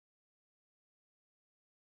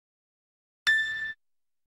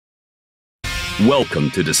Welcome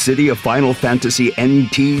to DISSIDIA Final Fantasy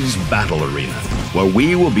NT's Battle Arena, where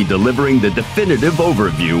we will be delivering the definitive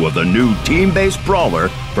overview of the new team-based brawler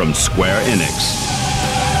from Square Enix.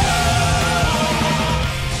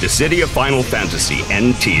 DISSIDIA Final Fantasy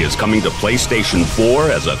NT is coming to PlayStation 4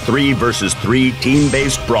 as a 3 vs 3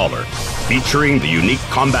 team-based brawler, featuring the unique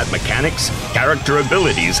combat mechanics, character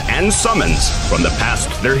abilities, and summons from the past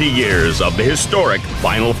 30 years of the historic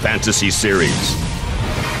Final Fantasy series.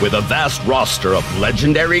 With a vast roster of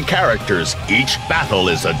legendary characters, each battle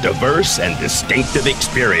is a diverse and distinctive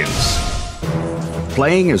experience.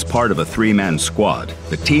 Playing as part of a 3-man squad,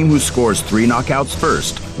 the team who scores 3 knockouts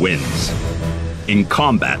first wins. In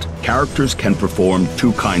combat, characters can perform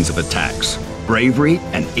 2 kinds of attacks: bravery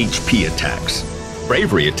and HP attacks.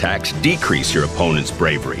 Bravery attacks decrease your opponent's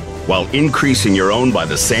bravery, while increasing your own by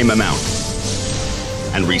the same amount.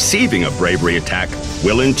 And receiving a bravery attack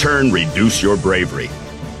will in turn reduce your bravery.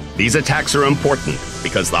 These attacks are important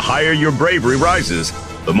because the higher your bravery rises,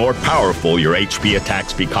 the more powerful your HP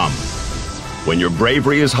attacks become. When your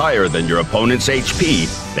bravery is higher than your opponent's HP,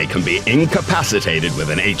 they can be incapacitated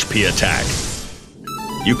with an HP attack.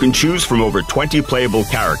 You can choose from over 20 playable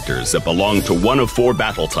characters that belong to one of 4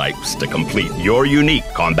 battle types to complete your unique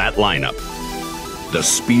combat lineup. The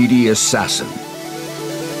speedy assassin,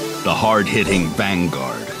 the hard-hitting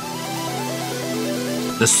vanguard,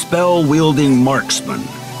 the spell-wielding marksman,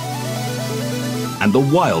 and the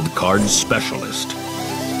wildcard specialist.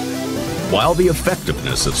 While the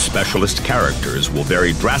effectiveness of specialist characters will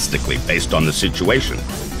vary drastically based on the situation,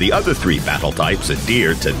 the other 3 battle types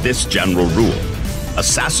adhere to this general rule.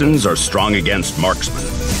 Assassins are strong against marksmen.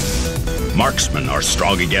 Marksmen are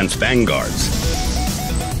strong against vanguards.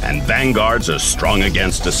 And vanguards are strong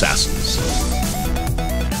against assassins.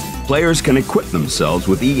 Players can equip themselves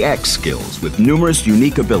with EX skills with numerous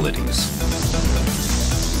unique abilities.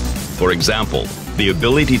 For example, the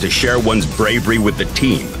ability to share one's bravery with the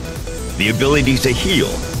team, the ability to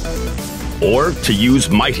heal, or to use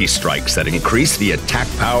mighty strikes that increase the attack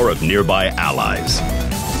power of nearby allies.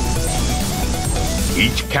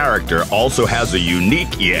 Each character also has a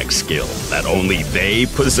unique EX skill that only they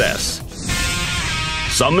possess.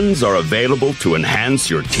 Summons are available to enhance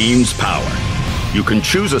your team's power. You can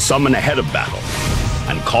choose a summon ahead of battle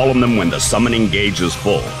and call on them when the summoning gauge is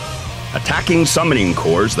full. Attacking summoning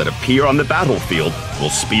cores that appear on the battlefield will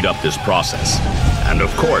speed up this process. And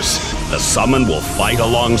of course, the summon will fight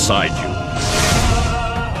alongside you.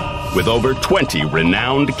 With over 20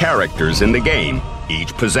 renowned characters in the game,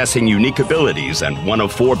 each possessing unique abilities and one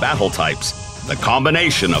of 4 battle types, the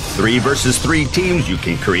combination of 3 vs 3 teams you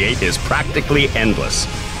can create is practically endless.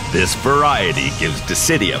 This variety gives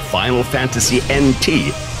DISSIDIA Final Fantasy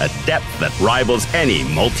NT a depth that rivals any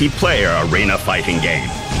multiplayer arena fighting game.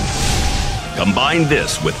 Combine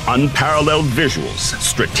this with unparalleled visuals,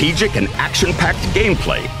 strategic and action-packed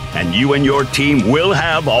gameplay, and you and your team will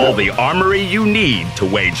have all the armory you need to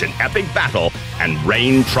wage an epic battle and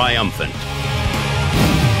reign triumphant.